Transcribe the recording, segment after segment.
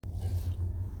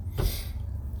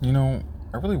You know,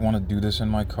 I really want to do this in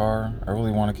my car. I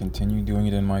really want to continue doing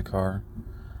it in my car.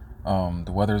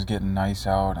 The weather's getting nice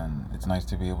out, and it's nice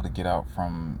to be able to get out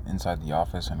from inside the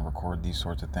office and record these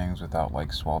sorts of things without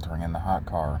like sweltering in the hot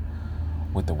car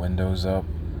with the windows up.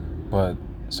 But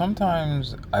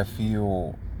sometimes I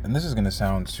feel, and this is going to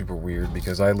sound super weird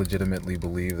because I legitimately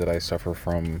believe that I suffer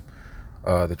from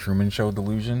the Truman Show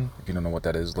delusion. If you don't know what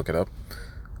that is, look it up.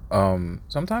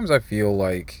 Sometimes I feel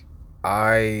like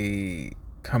I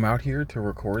come out here to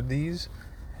record these,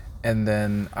 and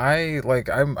then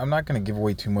I'm not gonna give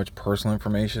away too much personal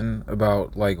information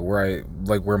about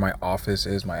where my office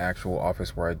is, my actual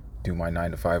office where I do my 9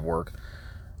 to 5 work.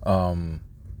 Um,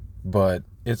 but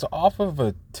it's off of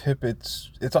a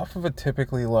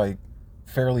typically like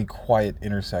fairly quiet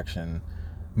intersection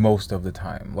most of the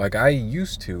time. Like I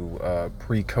used to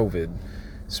pre-COVID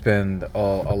spend a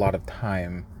lot of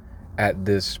time at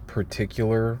this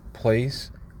particular place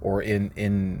or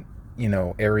in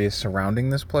areas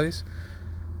surrounding this place.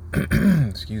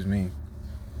 Excuse me.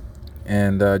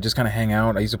 And just kind of hang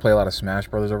out. I used to play a lot of Smash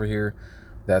Brothers over here,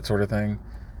 that sort of thing.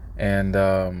 And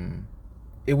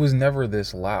it was never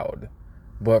this loud.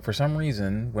 But for some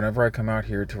reason, whenever I come out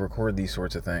here to record these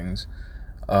sorts of things,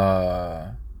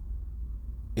 uh,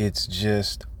 it's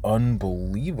just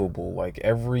unbelievable. Like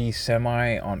every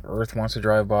semi on Earth wants to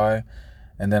drive by,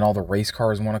 and then all the race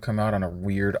cars want to come out on a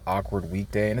weird, awkward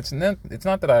weekday. And it's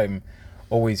not that I'm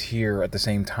always here at the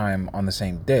same time on the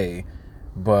same day,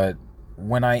 but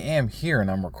when I am here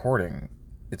and I'm recording,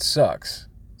 it sucks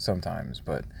sometimes.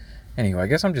 But anyway, I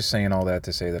guess I'm just saying all that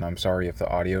to say that I'm sorry if the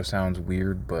audio sounds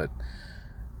weird, but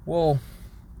we'll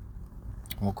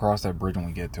we'll cross that bridge when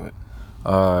we get to it.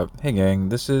 Hey gang,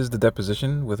 this is the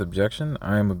deposition with objection.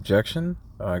 I am objection.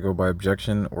 I go by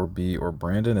objection or B or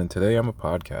Brandon, and today I'm a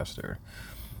podcaster.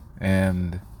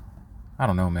 And I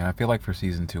don't know, man. I feel like for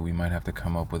season 2 we might have to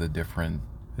come up with a different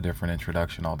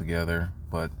introduction altogether.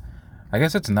 But I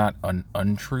guess it's not an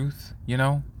untruth, you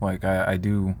know. Like I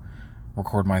do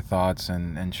record my thoughts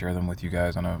and share them with you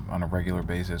guys on a regular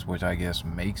basis, which I guess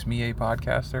makes me a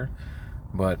podcaster.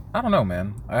 But I don't know,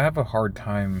 man. I have a hard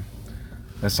time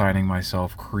assigning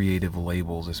myself creative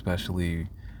labels, especially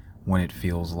when it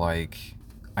feels like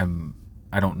I'm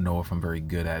I don't know if I'm very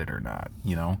good at it or not,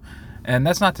 you know? And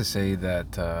that's not to say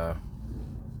that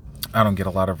I don't get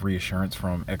a lot of reassurance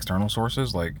from external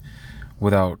sources, like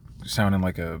without sounding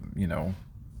like a,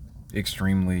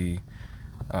 extremely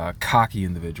cocky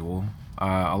individual.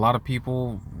 A lot of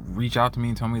people reach out to me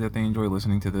and tell me that they enjoy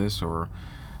listening to this or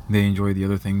they enjoy the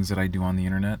other things that I do on the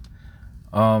internet.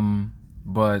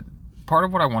 But part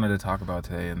of what I wanted to talk about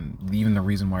today, and even the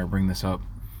reason why I bring this up,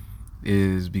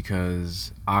 is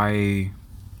because I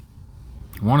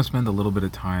want to spend a little bit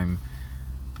of time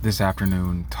this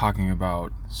afternoon talking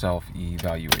about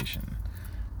self-evaluation.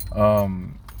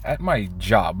 At my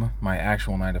job, my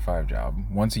actual 9 to 5 job,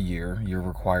 once a year, you're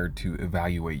required to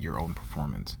evaluate your own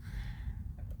performance.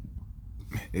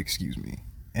 Excuse me.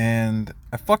 And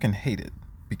I fucking hate it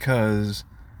because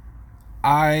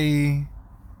I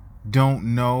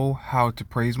don't know how to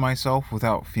praise myself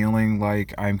without feeling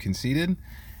like I'm conceited,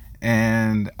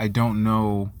 and I don't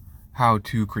know how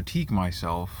to critique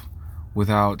myself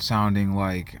without sounding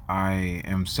like I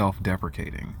am self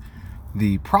deprecating.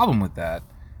 The problem with that,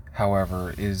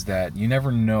 however, is that you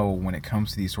never know when it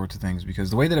comes to these sorts of things because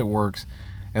the way that it works,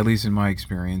 at least in my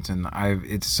experience, and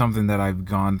it's something that I've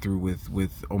gone through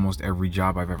with almost every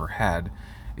job I've ever had,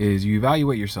 is you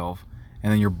evaluate yourself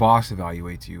and then your boss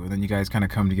evaluates you and then you guys kind of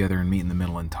come together and meet in the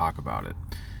middle and talk about it.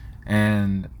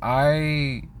 And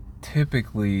I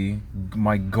typically,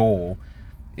 my goal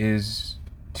is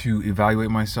to evaluate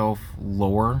myself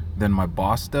lower than my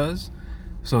boss does,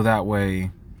 so that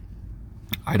way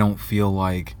I don't feel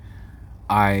like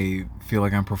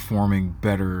I'm performing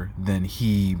better than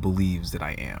he believes that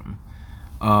I am.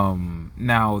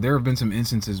 Now, there have been some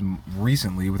instances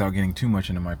recently, without getting too much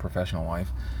into my professional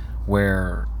life,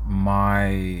 where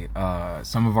my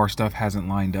some of our stuff hasn't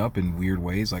lined up in weird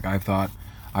ways. Like I thought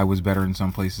I was better in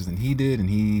some places than he did, and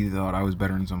he thought I was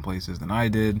better in some places than I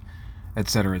did,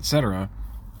 etc., etc.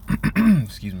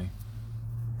 Excuse me.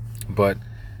 But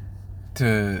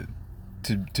to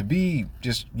to be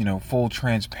just full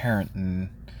transparent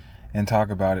and talk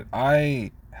about it,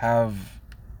 I have.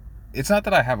 It's not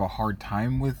that I have a hard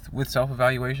time with self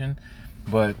evaluation,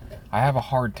 but I have a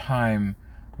hard time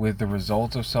with the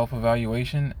results of self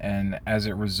evaluation and as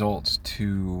it results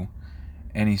to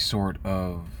any sort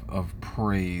of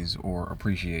praise or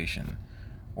appreciation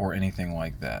or anything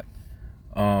like that.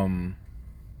 Um,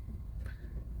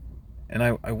 and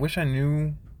I wish I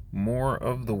knew more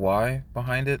of the why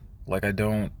behind it. Like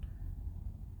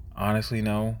honestly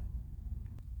know.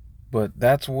 But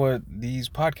that's what these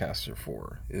podcasts are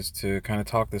for, is to kind of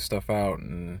talk this stuff out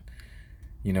and,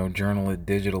 journal it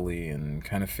digitally and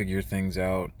kind of figure things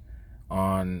out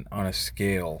on a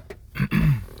scale.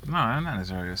 No, not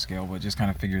necessarily a scale, but just kind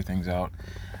of figure things out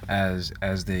as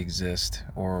they exist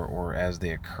or as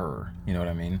they occur. You know what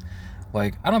I mean?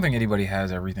 Like, I don't think anybody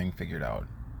has everything figured out.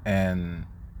 And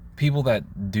people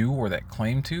that do or that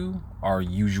claim to are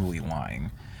usually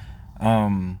lying.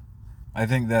 I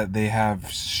think that they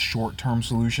have short-term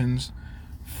solutions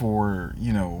for,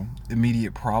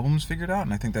 immediate problems figured out,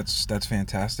 and I think that's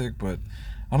fantastic. But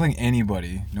I don't think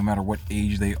anybody, no matter what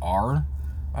age they are,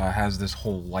 has this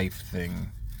whole life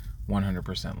thing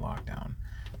 100% locked down.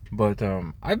 But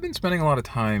I've been spending a lot of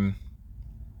time,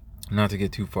 not to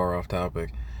get too far off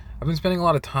topic, I've been spending a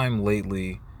lot of time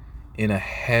lately in a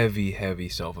heavy, heavy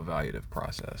self-evaluative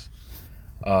process.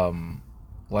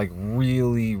 Like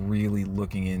really, really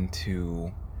looking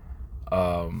into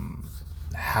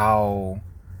how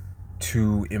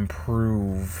to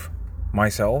improve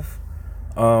myself.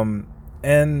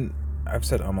 And I've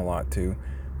said a lot too.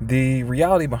 The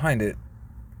reality behind it,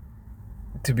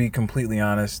 to be completely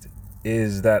honest,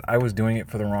 is that I was doing it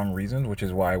for the wrong reasons, which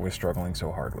is why I was struggling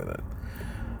so hard with it.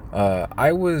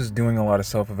 I was doing a lot of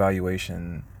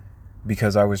self-evaluation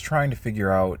because I was trying to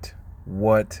figure out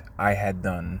what I had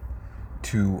done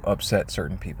to upset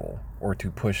certain people or to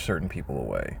push certain people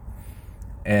away.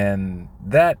 And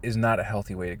that is not a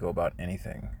healthy way to go about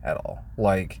anything at all.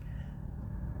 Like,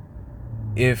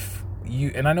 if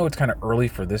you, and I know it's kind of early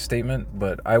for this statement,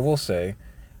 but I will say,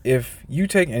 if you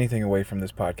take anything away from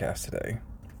this podcast today,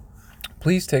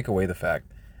 please take away the fact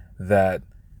that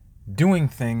doing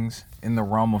things in the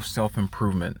realm of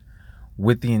self-improvement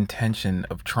with the intention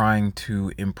of trying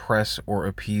to impress or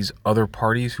appease other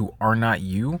parties who are not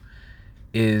you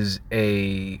is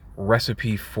a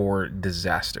recipe for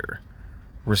disaster,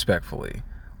 respectfully.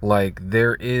 Like,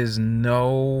 there is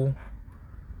no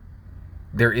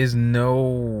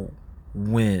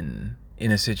win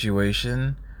in a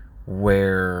situation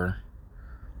where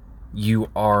you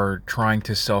are trying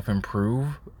to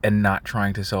self-improve and not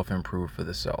trying to self-improve for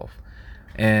the self.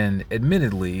 And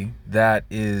admittedly, that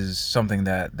is something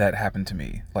that happened to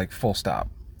me, like, full stop,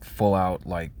 full out.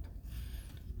 Like,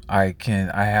 I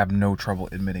have no trouble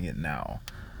admitting it now.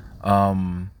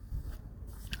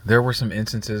 There were some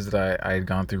instances that I had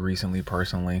gone through recently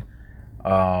personally,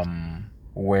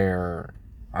 where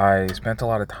I spent a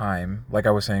lot of time, like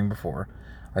I was saying before,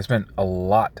 I spent a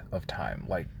lot of time,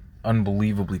 like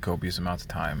unbelievably copious amounts of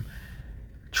time,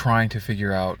 trying to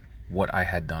figure out what I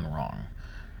had done wrong.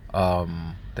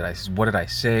 What did I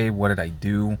say? What did I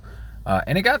do?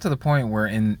 And it got to the point where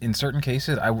in certain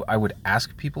cases, I would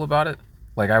ask people about it.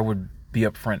 Like, I would be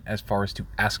upfront as far as to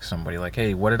ask somebody, like,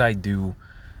 hey, what did I do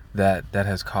that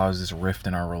has caused this rift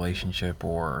in our relationship?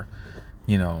 Or,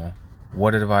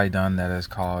 what have I done that has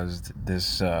caused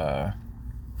this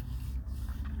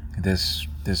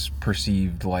this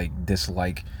perceived, like,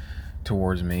 dislike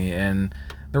towards me? And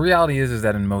the reality is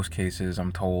that in most cases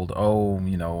I'm told, oh,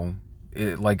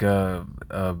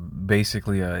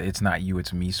 basically it's not you,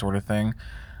 it's me sort of thing.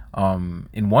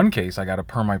 In one case, I got a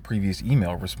per my previous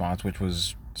email response, which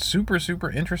was super, super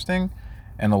interesting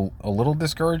and a little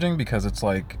discouraging, because it's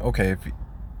like, okay, if,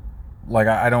 like,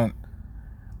 I don't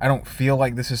feel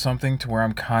like this is something to where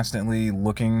I'm constantly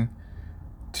looking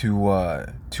to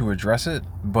address it.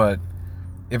 But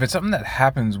if it's something that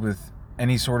happens with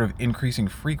any sort of increasing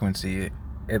frequency,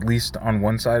 at least on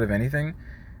one side of anything,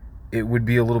 it would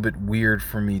be a little bit weird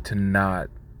for me to not,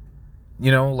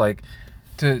 like,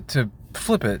 to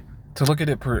flip it, to look at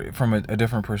it from a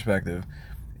different perspective.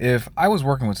 If I was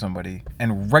working with somebody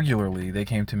and regularly they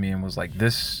came to me and was like,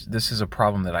 this is a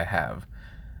problem that I have,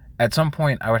 at some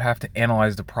point I would have to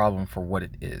analyze the problem for what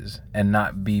it is and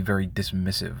not be very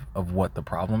dismissive of what the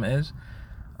problem is.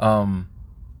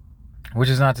 Which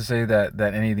is not to say that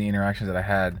any of the interactions that I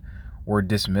had were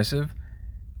dismissive,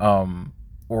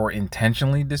 or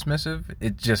intentionally dismissive.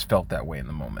 It just felt that way in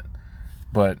the moment.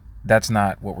 But that's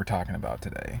not what we're talking about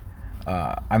today.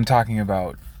 I'm talking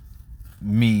about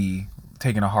me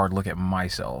taking a hard look at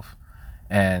myself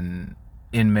and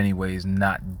in many ways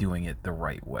not doing it the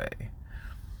right way.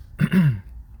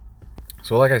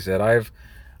 So like I said,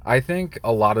 I think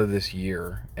a lot of this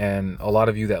year, and a lot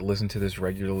of you that listen to this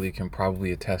regularly can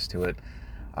probably attest to it,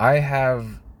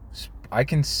 I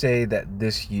can say that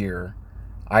this year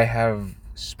I have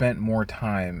spent more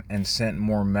time and sent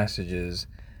more messages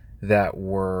that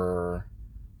were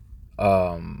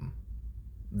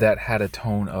that had a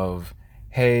tone of,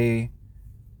 hey,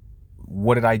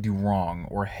 what did I do wrong?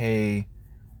 Or, hey,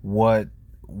 what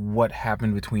what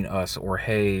happened between us, or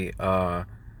hey,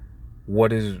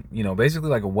 what is, basically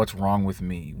like a what's wrong with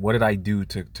me? What did I do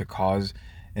to cause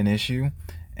an issue?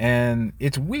 And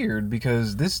it's weird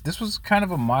because this was kind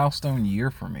of a milestone year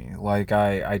for me. Like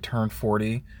I turned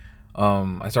 40.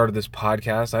 I started this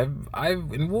podcast.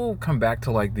 And we'll come back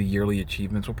to like the yearly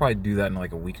achievements. We'll probably do that in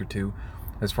like a week or two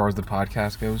as far as the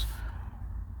podcast goes.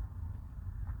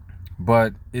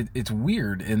 But it's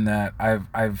weird in that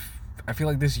I feel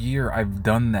like this year I've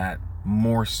done that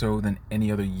more so than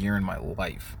any other year in my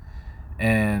life.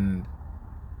 And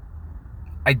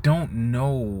I don't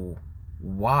know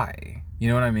why. You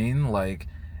know what I mean? Like,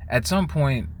 at some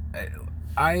point,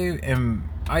 I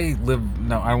live,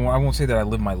 no, I won't say that I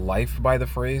live my life by the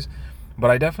phrase, but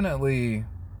I definitely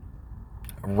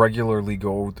regularly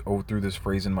go through this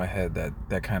phrase in my head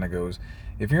that kind of goes,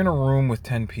 if you're in a room with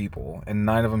 10 people and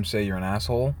 9 of them say you're an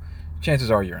asshole,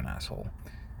 chances are you're an asshole.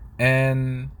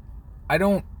 And I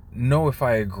don't know if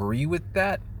I agree with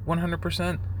that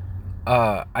 100%.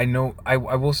 I know I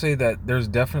will say that there's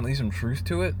definitely some truth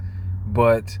to it,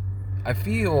 but I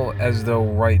feel as though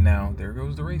right now, there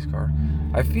goes the race car.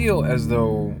 I feel as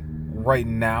though right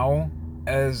now,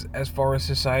 as far as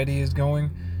society is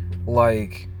going,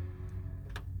 like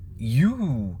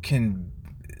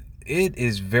it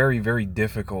is very, very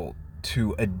difficult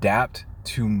to adapt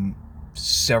to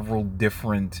several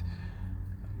different,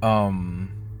 I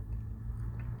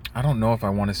don't know if I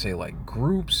want to say like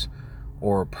groups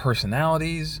or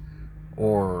personalities,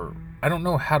 or I don't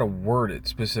know how to word it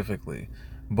specifically,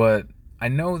 but I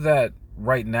know that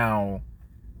right now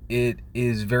it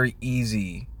is very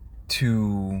easy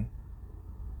to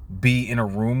be in a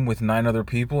room with 9 other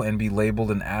people and be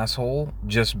labeled an asshole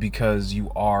just because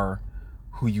you are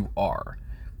who you are.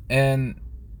 And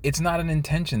it's not an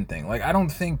intention thing. Like, I don't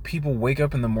think people wake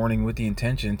up in the morning with the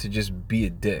intention to just be a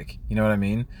dick. You know what I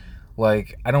mean?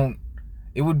 Like,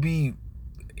 it would be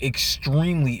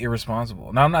extremely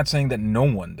irresponsible. Now, I'm not saying that no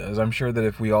one does. I'm sure that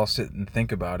if we all sit and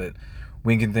think about it,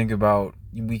 we can think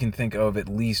of at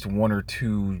least 1 or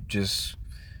 2 just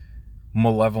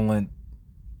malevolent,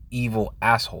 evil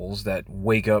assholes that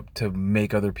wake up to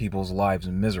make other people's lives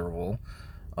miserable.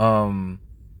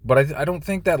 But I don't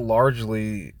think that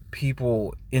largely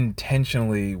people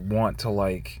intentionally want to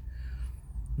like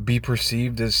be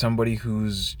perceived as somebody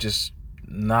who's just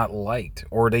not liked,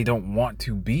 or they don't want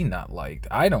to be not liked.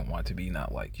 I don't want to be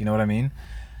not liked. You know what I mean?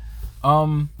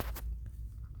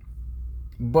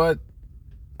 But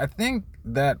I think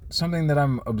that something that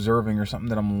I'm observing, or something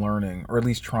that I'm learning, or at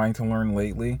least trying to learn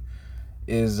lately,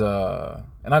 is and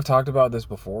I've talked about this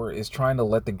before, is trying to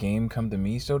let the game come to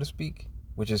me, so to speak,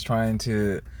 which is trying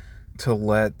to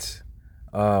let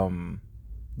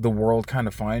the world kind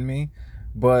of find me.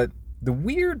 But the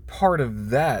weird part of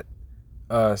that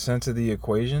sense of the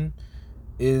equation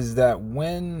is that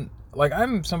when, like,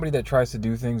 I'm somebody that tries to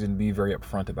do things and be very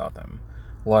upfront about them.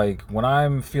 Like, when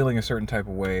I'm feeling a certain type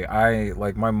of way,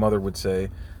 like my mother would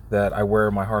say that I wear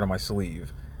my heart on my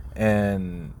sleeve.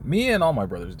 And me and all my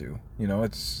brothers do. You know, I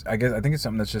think it's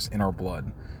something that's just in our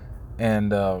blood.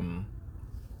 And the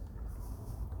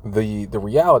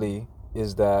reality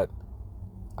is that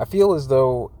I feel as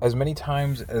though as many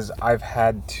times as I've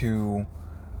had to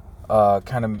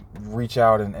kind of reach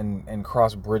out and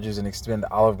cross bridges and extend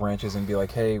olive branches and be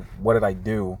like, hey, what did I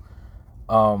do?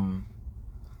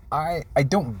 I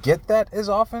don't get that as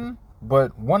often,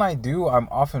 but when I do, I'm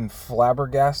often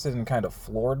flabbergasted and kind of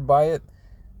floored by it,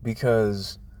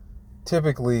 because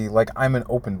typically, like, I'm an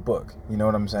open book. You know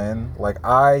what I'm saying? Like,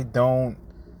 I don't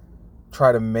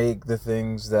try to make the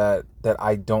things that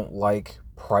I don't like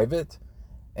private.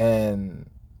 And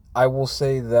I will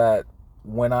say that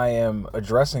when I am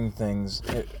addressing things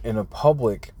in a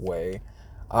public way,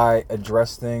 I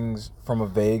address things from a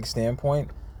vague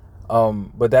standpoint.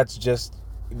 But that's just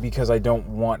because I don't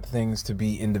want things to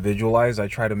be individualized. I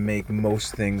try to make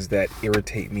most things that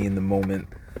irritate me in the moment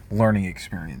learning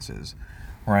experiences,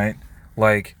 right?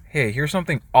 Like, hey, here's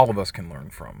something all of us can learn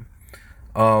from.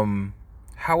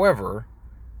 However,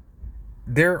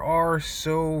 there are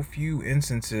so few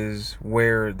instances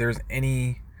where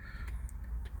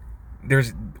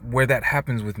where that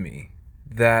happens with me,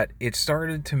 that it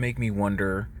started to make me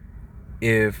wonder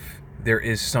if there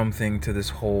is something to this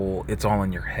whole it's all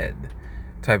in your head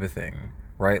type of thing,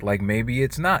 right? Like, maybe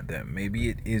it's not them, maybe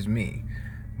it is me,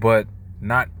 but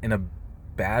not in a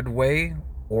bad way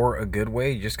or a good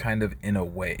way, just kind of in a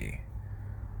way.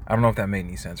 I don't know if that made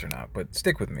any sense or not, but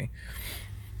stick with me.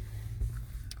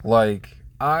 Like,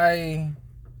 I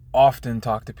often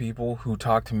talk to people who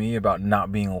talk to me about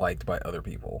not being liked by other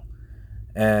people,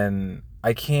 and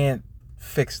I can't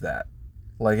fix that.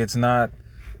 Like, it's not,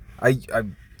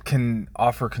 can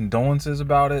offer condolences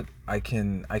about it. I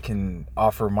can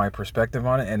offer my perspective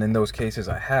on it, and in those cases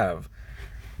I have.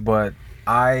 But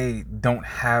I don't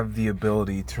have the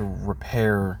ability to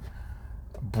repair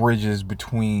bridges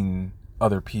between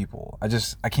other people.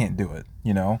 I can't do it,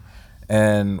 you know?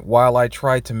 And while I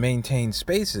try to maintain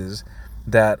spaces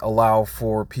that allow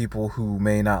for people who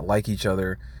may not like each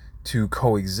other to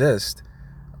coexist,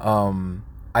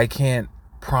 I can't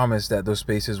promise that those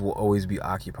spaces will always be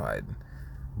occupied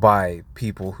by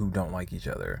people who don't like each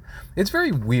other. It's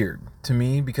very weird to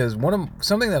me because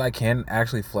something that I can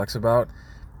actually flex about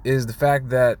is the fact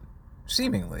that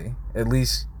seemingly, at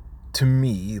least to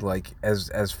me, like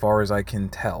as far as I can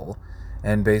tell,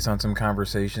 and based on some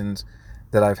conversations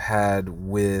that I've had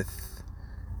with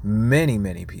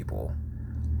many people,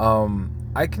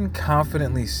 I can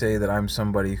confidently say that I'm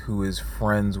somebody who is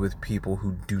friends with people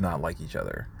who do not like each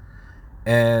other.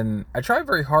 And I try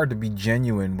very hard to be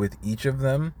genuine with each of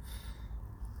them.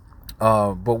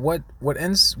 But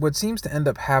what seems to end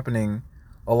up happening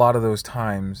a lot of those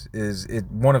times is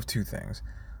one of two things.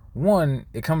 One,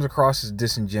 it comes across as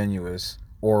disingenuous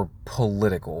or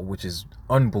political, which is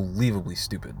unbelievably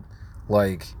stupid.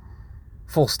 Like,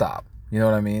 full stop. You know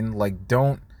what I mean? Like,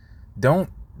 don't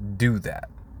do that.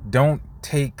 Don't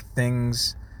take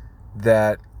things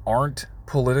that aren't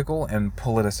political and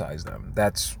politicize them.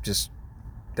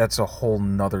 That's a whole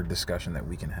nother discussion that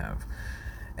we can have.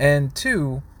 And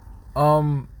two,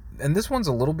 and this one's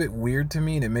a little bit weird to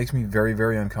me and it makes me very,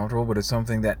 very uncomfortable, but it's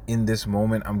something that in this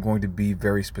moment I'm going to be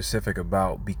very specific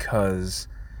about because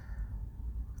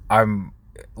I'm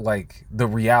like, the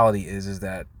reality is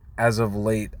that as of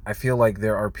late, I feel like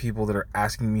there are people that are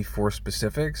asking me for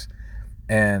specifics,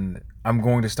 and I'm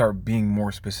going to start being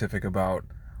more specific about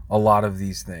a lot of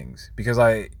these things because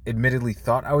I admittedly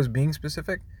thought I was being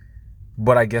specific,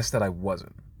 but I guess that I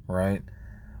wasn't, right?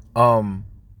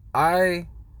 I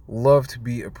love to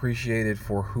be appreciated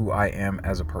for who I am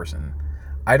as a person.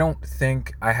 I don't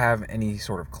think I have any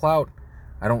sort of clout.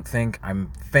 I don't think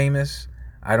I'm famous.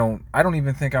 I don't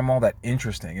even think I'm all that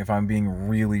interesting if I'm being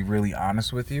really, really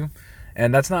honest with you.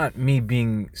 And that's not me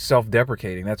being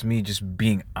self-deprecating. That's me just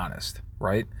being honest,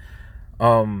 right?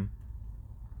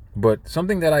 But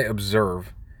something that I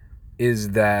observe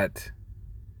is that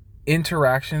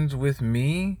interactions with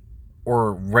me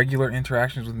or regular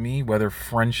interactions with me, whether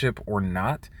friendship or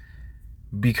not,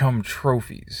 become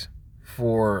trophies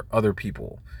for other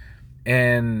people.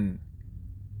 And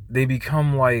they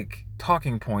become like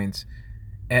talking points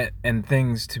and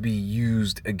things to be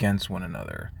used against one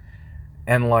another.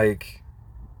 And like,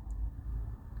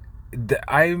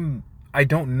 I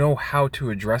don't know how to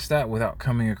address that without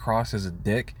coming across as a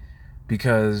dick,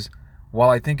 because while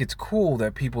I think it's cool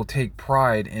that people take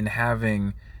pride in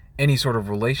having any sort of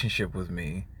relationship with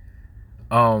me,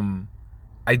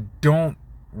 I don't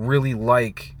really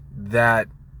like that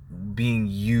being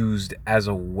used as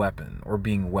a weapon or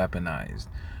being weaponized,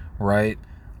 right?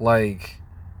 Like,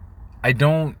 I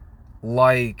don't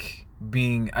like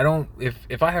I don't,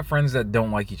 if I have friends that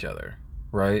don't like each other,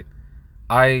 right?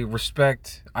 I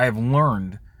have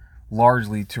learned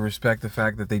largely to respect the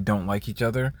fact that they don't like each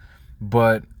other,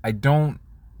 but I don't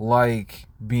like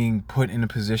being put in a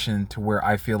position to where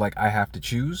I feel like I have to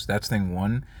choose. That's thing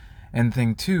one. And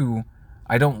thing two,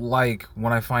 I don't like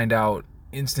when I find out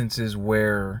instances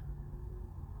where,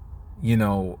 you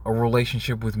know, a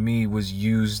relationship with me was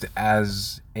used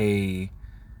as a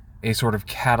sort of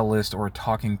catalyst or a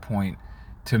talking point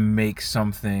to make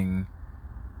something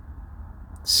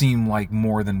seem like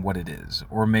more than what it is,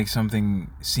 or make something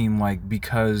seem like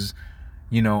because,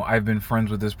 you know, I've been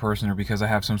friends with this person or because I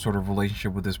have some sort of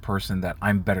relationship with this person that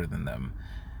I'm better than them,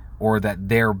 or that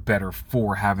they're better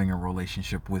for having a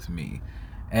relationship with me.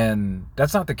 And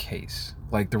that's not the case.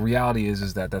 Like, the reality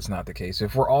is that that's not the case.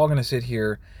 If we're all going to sit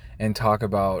here and talk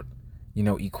about, you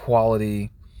know,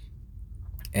 equality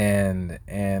and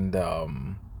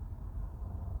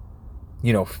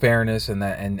you know, fairness and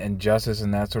that and justice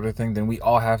and that sort of thing, then we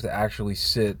all have to actually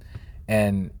sit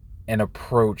and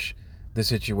approach the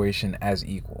situation as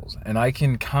equals. And I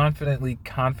can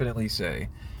confidently say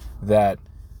that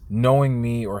knowing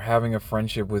me or having a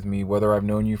friendship with me, whether I've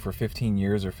known you for 15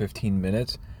 years or 15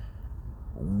 minutes,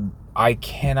 I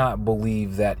cannot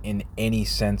believe that in any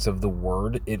sense of the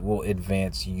word it will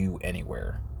advance you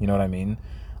anywhere. You know what I mean?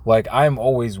 Like, I'm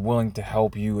always willing to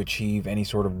help you achieve any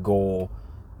sort of goal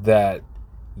that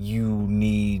you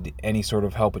need any sort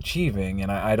of help achieving,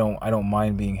 and I don't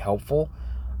mind being helpful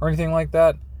or anything like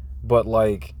that. But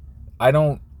like, I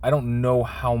don't know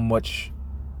how much,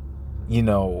 you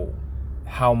know,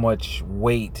 how much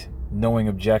weight knowing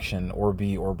objection or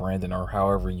B or Brandon or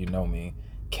however you know me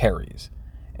carries.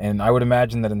 And I would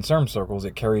imagine that in some circles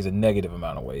it carries a negative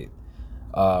amount of weight.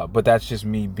 But that's just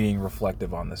me being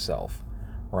reflective on the self,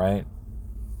 right?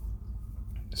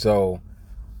 So,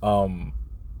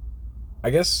 I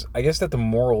guess that the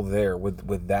moral there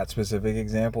with that specific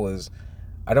example is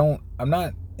I'm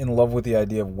not in love with the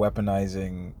idea of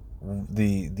weaponizing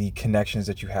the connections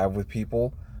that you have with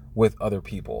people with other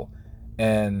people.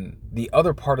 And the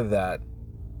other part of that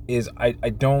is I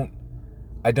don't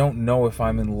know if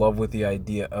I'm in love with the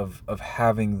idea of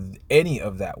having any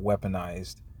of that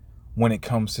weaponized when it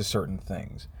comes to certain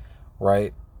things,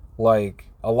 right? Like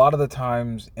a lot of the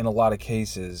times in a lot of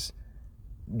cases,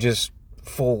 just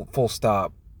full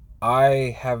stop,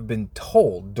 I have been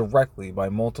told directly by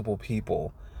multiple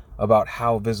people about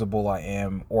how visible I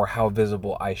am or how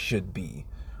visible I should be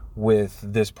with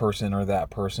this person or that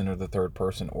person or the third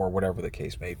person or whatever the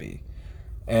case may be.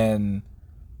 And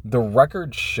the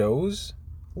record shows,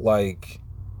 like,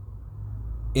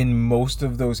 in most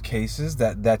of those cases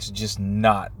that's just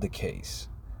not the case,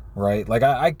 right? Like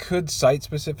I could cite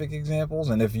specific examples,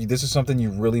 and if this is something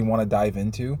you really want to dive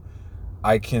into,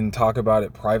 I can talk about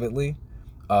it privately.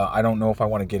 I don't know if I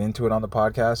want to get into it on the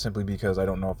podcast simply because I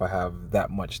don't know if I have that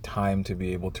much time to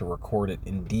be able to record it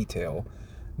in detail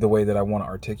the way that I want to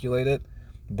articulate it.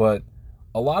 But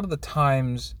a lot of the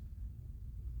times,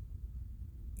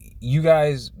 you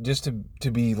guys, just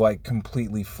to be like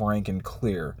completely frank and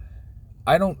clear,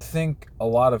 I don't think a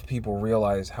lot of people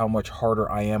realize how much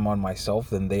harder I am on myself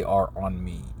than they are on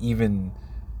me, even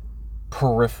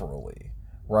peripherally,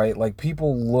 right? Like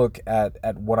people look at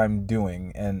what I'm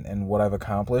doing and what I've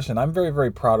accomplished, and I'm very,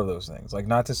 very proud of those things. Like,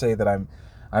 not to say that I'm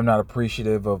not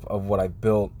appreciative of what I've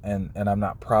built and I'm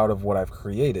not proud of what I've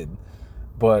created,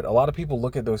 but a lot of people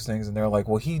look at those things and they're like,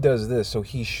 well, he does this, so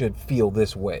he should feel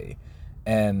this way.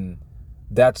 And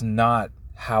that's not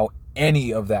how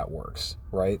any of that works,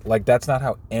 right? Like, that's not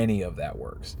how any of that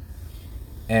works.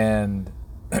 And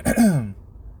the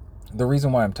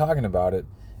reason why I'm talking about it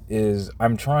is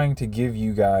I'm trying to give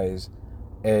you guys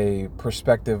a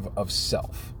perspective of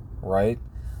self, right?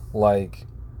 Like,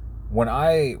 when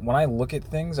I look at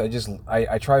things,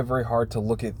 I try very hard to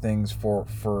look at things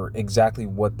for exactly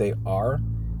what they are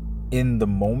in the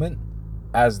moment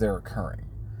as they're occurring,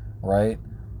 right?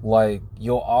 Like,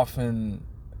 you'll often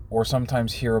or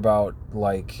sometimes hear about,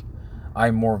 like,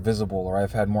 I'm more visible, or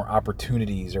I've had more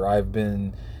opportunities, or I've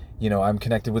been, I'm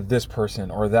connected with this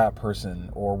person or that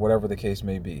person or whatever the case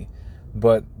may be.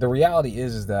 But the reality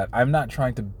is that I'm not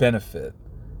trying to benefit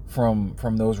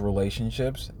from those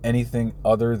relationships anything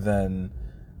other than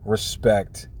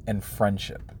respect and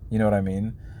friendship. You know what I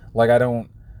mean? Like, I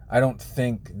don't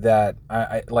think that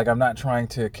I'm not trying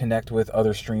to connect with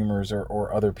other streamers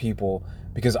or other people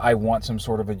because I want some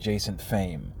sort of adjacent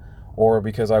fame, or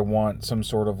because I want some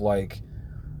sort of like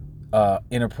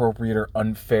inappropriate or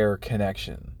unfair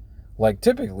connection. Like,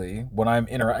 typically when I'm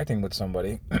interacting with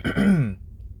somebody and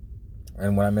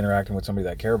when I'm interacting with somebody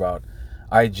that I care about,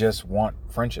 I just want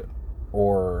friendship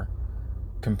or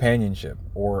companionship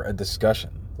or a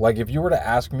discussion. Like, if you were to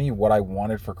ask me what I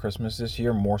wanted for Christmas this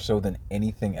year more so than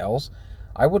anything else,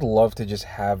 I would love to just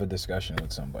have a discussion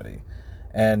with somebody.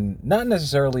 And not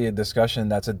necessarily a discussion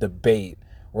that's a debate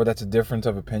or that's a difference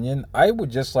of opinion. I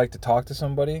would just like to talk to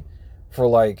somebody for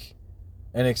like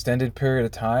an extended period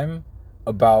of time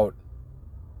about,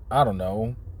 I don't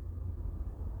know,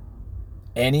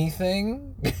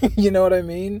 anything. You know what I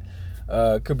mean?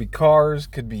 Could be cars,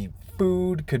 could be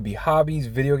food, could be hobbies,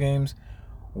 video games,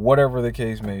 whatever the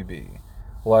case may be.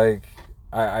 Like,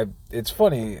 it's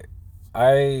funny.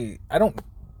 I don't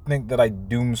think that I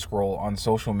doom scroll on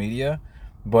social media,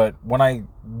 but when I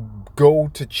go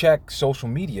to check social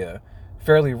media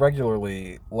fairly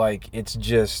regularly, like, it's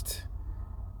just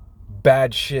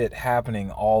bad shit happening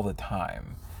all the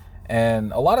time.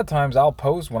 And a lot of times I'll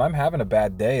post when I'm having a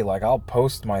bad day, like, I'll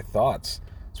post my thoughts,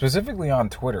 specifically on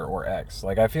Twitter or X.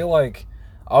 Like, I feel like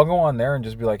I'll go on there and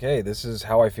just be like, hey, this is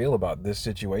how I feel about this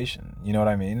situation. You know what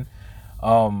I mean?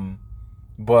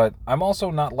 But I'm also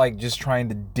not like just trying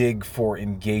to dig for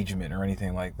engagement or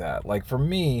anything like that. Like, for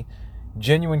me,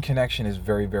 genuine connection is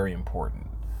very, very important.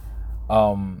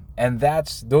 And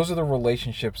those are the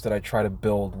relationships that I try to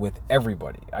build with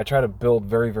everybody. I try to build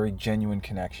very, very genuine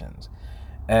connections.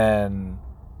 And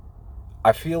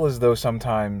I feel as though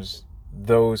sometimes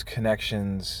those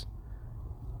connections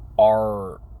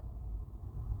are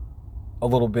a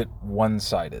little bit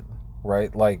one-sided,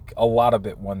 right? Like, a lot of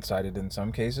it one-sided in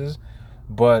some cases.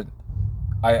 But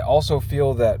I also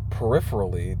feel that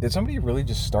peripherally, did somebody really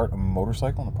just start a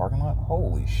motorcycle in the parking lot?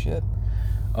 Holy shit.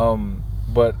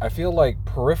 But I feel like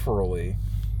peripherally,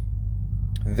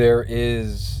 there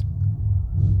is,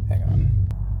 hang on.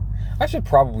 I should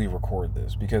probably record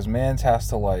this because Mans has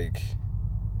to like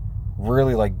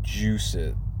really like juice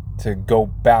it to go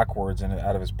backwards and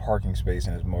out of his parking space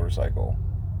in his motorcycle.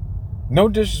 No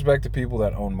disrespect to people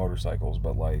that own motorcycles,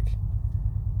 but like,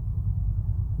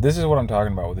 this is what I'm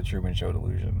talking about with the Truman Show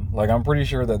delusion. Like, I'm pretty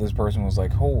sure that this person was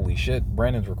like, holy shit,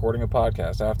 Brandon's recording a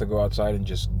podcast. I have to go outside and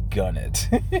just gun it.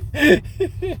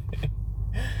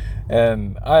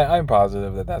 And I'm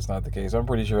positive that that's not the case. I'm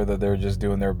pretty sure that they're just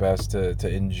doing their best to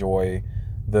enjoy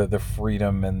the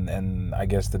freedom and I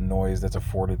guess the noise that's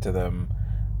afforded to them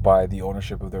by the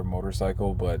ownership of their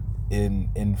motorcycle. But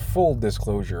in full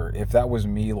disclosure, if that was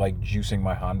me like juicing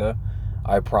my Honda,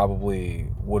 I probably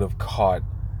would have caught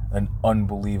an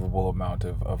unbelievable amount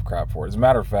of crap for it. As a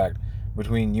matter of fact,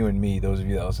 between you and me, those of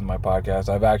you that listen to my podcast,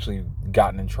 I've actually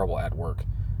gotten in trouble at work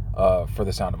for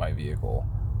the sound of my vehicle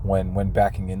when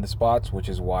backing into spots, which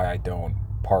is why I don't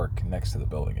park next to the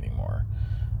building anymore.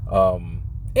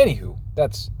 Anywho,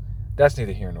 that's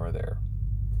neither here nor there.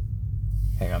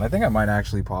 Hang on, I think I might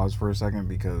actually pause for a second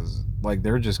because like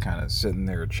they're just kind of sitting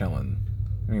there chilling.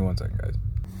 Give me 1 second, guys.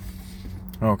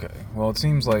 Okay, well, it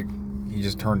seems like he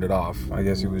just turned it off. I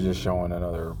guess he was just showing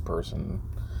another person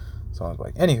someone's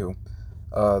bike. Anywho,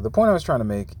 the point I was trying to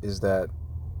make is that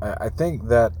I think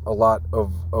that a lot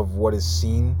of what is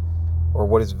seen or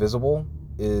what is visible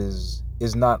is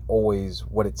not always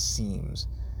what it seems.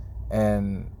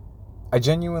 And I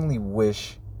genuinely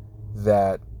wish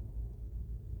that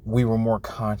we were more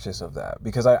conscious of that,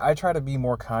 because I try to be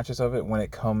more conscious of it when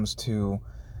it comes to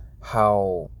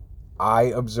how I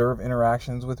observe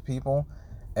interactions with people,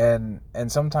 and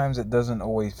sometimes it doesn't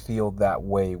always feel that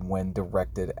way when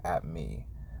directed at me,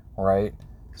 right?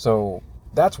 So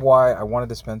that's why I wanted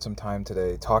to spend some time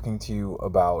today talking to you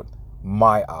about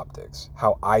my optics,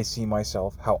 how I see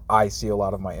myself, how I see a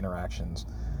lot of my interactions,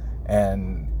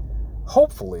 and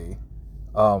hopefully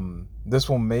this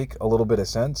will make a little bit of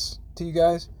sense to you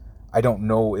guys. I don't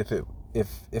know if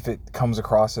it comes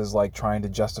across as like trying to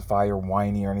justify or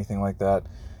whiny or anything like that.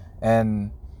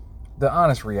 And the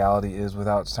honest reality is,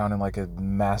 without sounding like a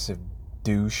massive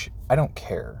douche, I don't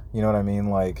care. You know what I mean?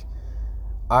 Like,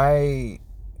 I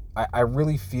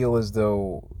really feel as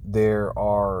though there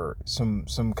are some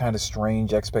kind of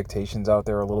strange expectations out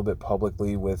there a little bit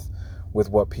publicly with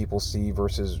what people see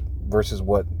versus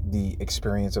what the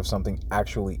experience of something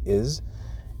actually is.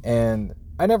 And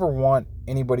I never want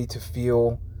anybody to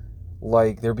feel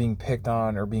like they're being picked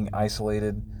on or being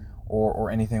isolated or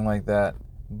anything like that.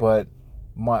 But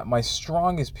my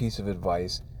strongest piece of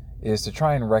advice is to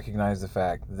try and recognize the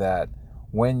fact that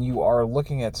when you are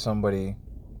looking at somebody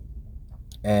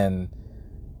and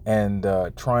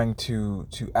trying to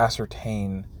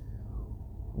ascertain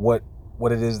what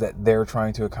it is that they're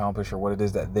trying to accomplish or what it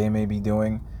is that they may be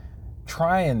doing,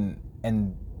 try and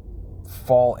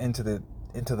fall into the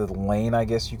lane, I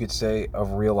guess you could say,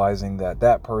 of realizing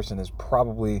that person is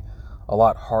probably a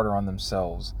lot harder on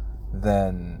themselves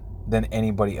than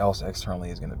anybody else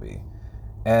externally is going to be.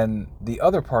 And the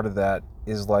other part of that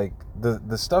is like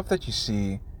the stuff that you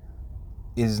see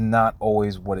is not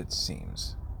always what it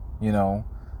seems. You know,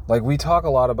 like we talk a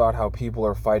lot about how people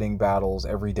are fighting battles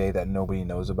every day that nobody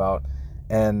knows about,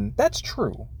 and that's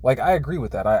true. Like, I agree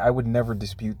with that. I would never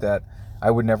dispute that.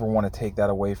 I would never want to take that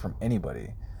away from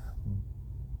anybody.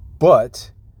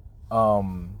 But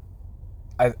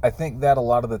I think that a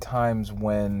lot of the times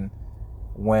when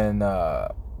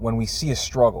we see a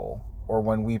struggle or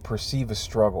when we perceive a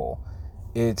struggle,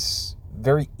 it's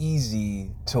very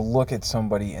easy to look at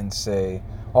somebody and say,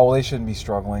 oh, well, they shouldn't be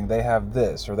struggling. They have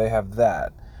this or they have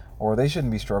that. Or they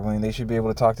shouldn't be struggling. They should be able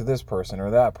to talk to this person or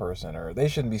that person. Or they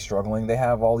shouldn't be struggling. They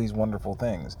have all these wonderful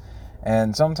things.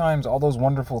 And sometimes all those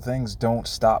wonderful things don't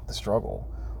stop the struggle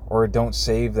or don't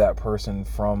save that person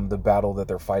from the battle that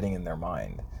they're fighting in their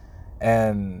mind.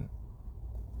 And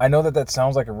I know that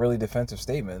sounds like a really defensive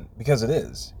statement, because it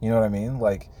is. You know what I mean?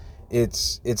 Like,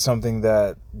 it's something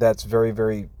that's very,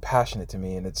 very passionate to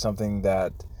me, and it's something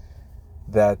that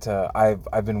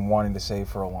I've been wanting to say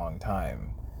for a long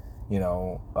time. You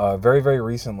know, very, very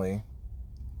recently,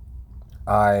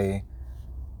 I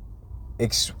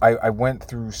went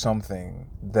through something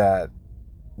that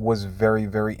was very,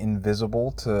 very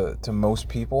invisible to most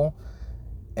people,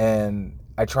 and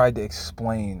I tried to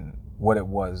explain what it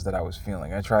was that I was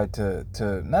feeling. I tried to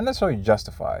not necessarily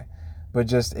justify, but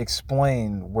just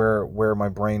explain where my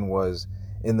brain was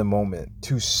in the moment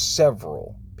to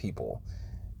several people.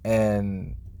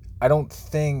 And I don't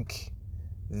think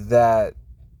that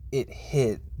it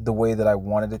hit the way that I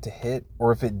wanted it to hit,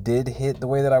 or if it did hit the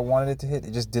way that I wanted it to hit,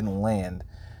 it just didn't land,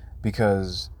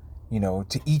 because, you know,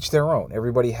 to each their own.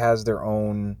 Everybody has their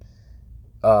own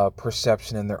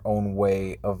perception in their own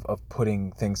way of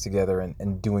putting things together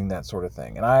and doing that sort of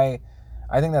thing. And I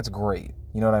think that's great.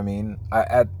 You know what I mean?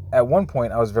 At one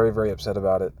point I was very, very upset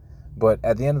about it, but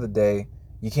at the end of the day,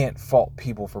 you can't fault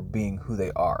people for being who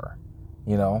they are,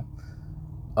 you know?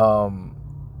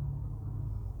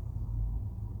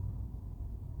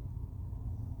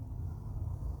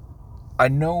 I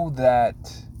know that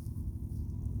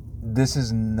this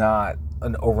is not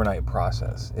an overnight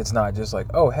process. It's not just like,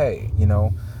 oh, hey,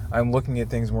 I'm looking at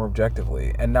things more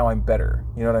objectively and now I'm better.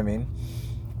 You know what I mean?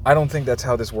 I don't think that's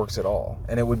how this works at all.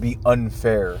 And it would be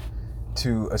unfair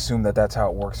to assume that that's how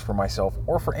it works for myself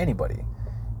or for anybody.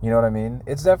 You know what I mean?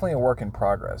 It's definitely a work in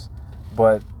progress.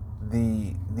 But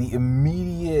the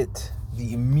immediate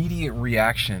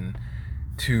reaction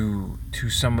to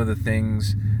some of the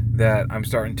things that I'm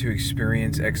starting to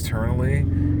experience externally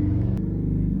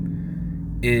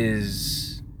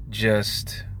is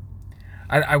just,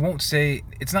 I won't say,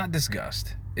 it's not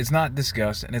disgust. It's not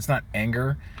disgust and it's not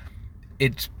anger.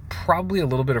 It's probably a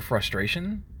little bit of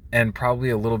frustration and probably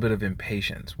a little bit of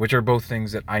impatience, which are both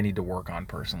things that I need to work on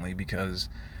personally, because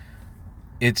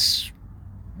it's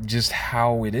just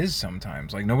how it is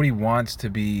sometimes. Like, nobody wants to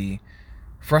be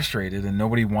frustrated and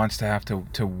nobody wants to have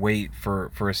to wait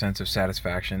for a sense of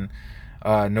satisfaction.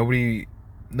 Nobody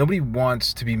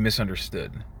wants to be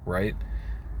misunderstood, right?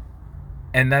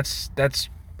 And that's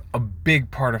a big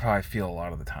part of how I feel a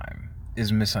lot of the time,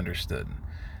 is misunderstood.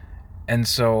 And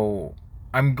so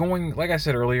like I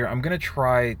said earlier, I'm going to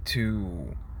try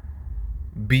to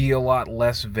be a lot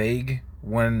less vague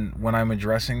when I'm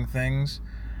addressing things.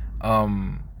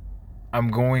 I'm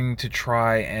going to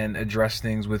try and address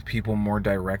things with people more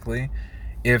directly.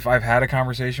 If I've had a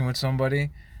conversation with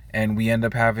somebody and we end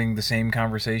up having the same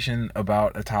conversation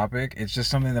about a topic, it's just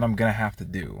something that I'm going to have to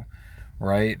do,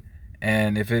 right?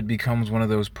 And if it becomes one of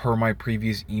those per my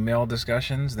previous email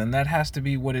discussions, then that has to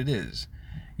be what it is,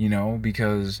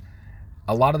 because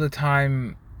a lot of the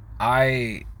time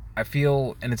I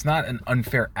feel, and it's not an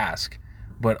unfair ask,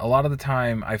 but a lot of the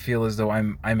time I feel as though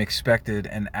I'm expected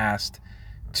and asked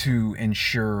to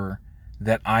ensure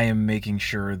that I am making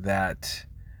sure that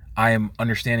I am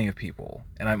understanding of people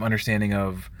and I'm understanding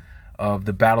of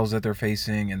the battles that they're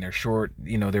facing and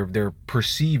their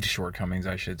perceived shortcomings,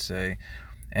 I should say,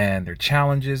 and their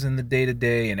challenges in the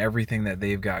day-to-day and everything that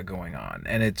they've got going on.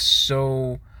 And it's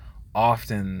so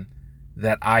often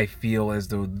that I feel as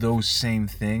though those same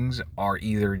things are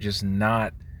either just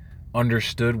not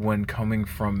understood when coming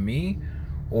from me,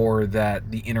 or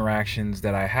that the interactions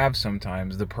that I have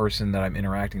sometimes, the person that I'm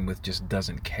interacting with just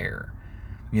doesn't care,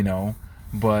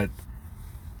 But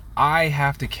I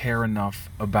have to care enough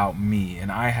about me,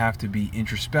 and I have to be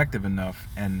introspective enough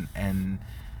and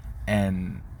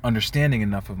understanding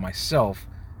enough of myself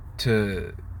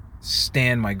to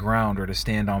stand my ground, or to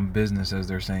stand on business, as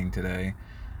they're saying today,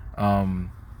 and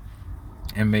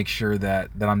make sure that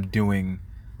I'm doing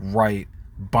right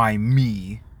by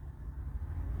me,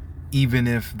 even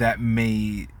if that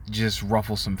may just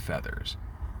ruffle some feathers.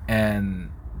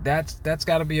 And that's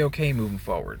got to be okay moving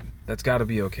forward.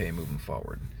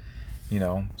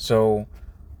 So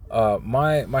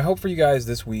my hope for you guys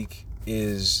this week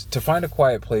is to find a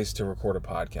quiet place to record a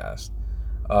podcast.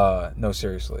 No,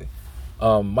 seriously.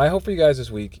 My hope for you guys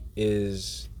this week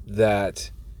is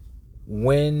that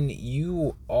when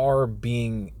you are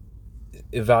being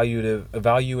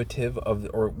evaluative of,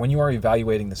 or when you are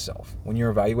evaluating the self, when you're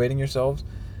evaluating yourselves,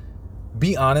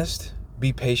 be honest,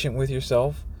 be patient with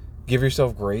yourself, give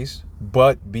yourself grace,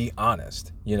 but be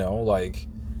honest. Like,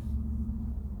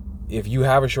 if you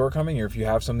have a shortcoming, or if you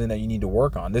have something that you need to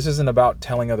work on, this isn't about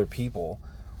telling other people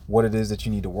what it is that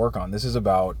you need to work on. This is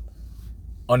about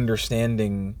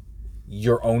understanding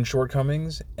your own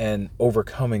shortcomings and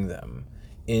overcoming them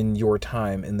in your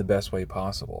time in the best way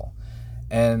possible.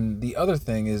 And the other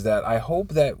thing is that I hope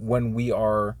that when we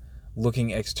are looking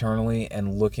externally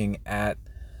and looking at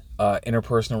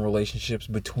interpersonal relationships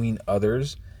between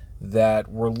others, that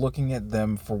we're looking at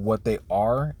them for what they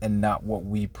are and not what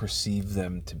we perceive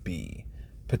them to be,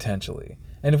 potentially.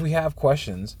 And if we have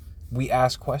questions, we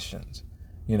ask questions.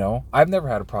 I've never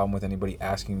had a problem with anybody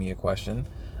asking me a question.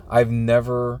 I've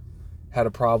never had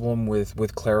a problem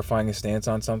with clarifying a stance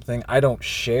on something. I don't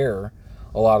share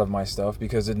a lot of my stuff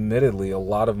because, admittedly, a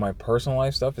lot of my personal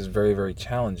life stuff is very, very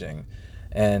challenging,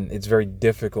 and it's very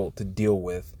difficult to deal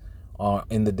with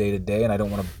in the day-to-day, and I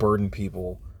don't want to burden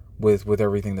people with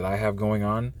everything that I have going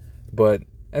on. But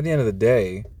at the end of the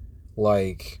day,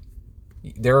 like,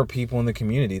 there are people in the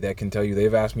community that can tell you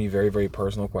they've asked me very, very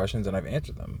personal questions and I've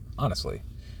answered them honestly.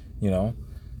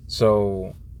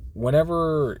 So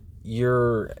whenever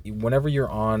you're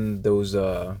on those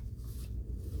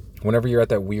whenever you're at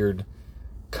that weird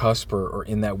cusp or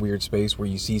in that weird space where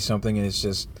you see something and it's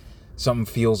just something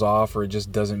feels off or it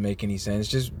just doesn't make any sense,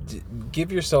 just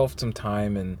give yourself some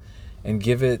time and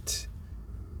give it,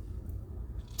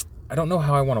 I don't know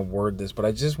how I want to word this, but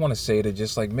I just want to say to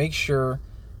just like make sure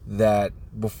that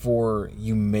before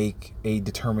you make a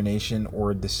determination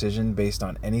or a decision based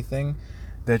on anything,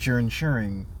 that you're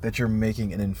ensuring that you're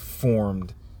making an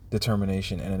informed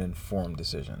determination and an informed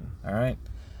decision. All right.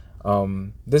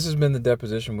 This has been the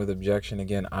Deposition with Objection.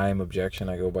 Again, I am Objection.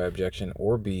 I go by Objection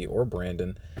or B or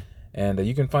Brandon. And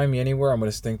you can find me anywhere. I'm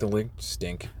going to stick the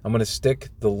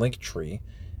link tree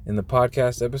in the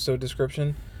podcast episode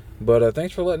description. But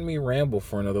thanks for letting me ramble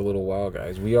for another little while,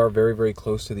 guys. We are very, very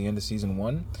close to the end of Season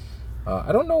 1.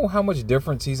 I don't know how much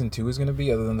different Season 2 is going to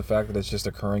be other than the fact that it's just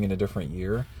occurring in a different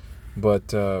year.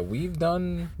 But we've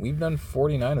done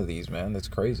 49 of these, man. That's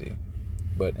crazy.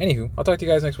 But anywho, I'll talk to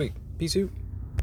you guys next week. Peace out.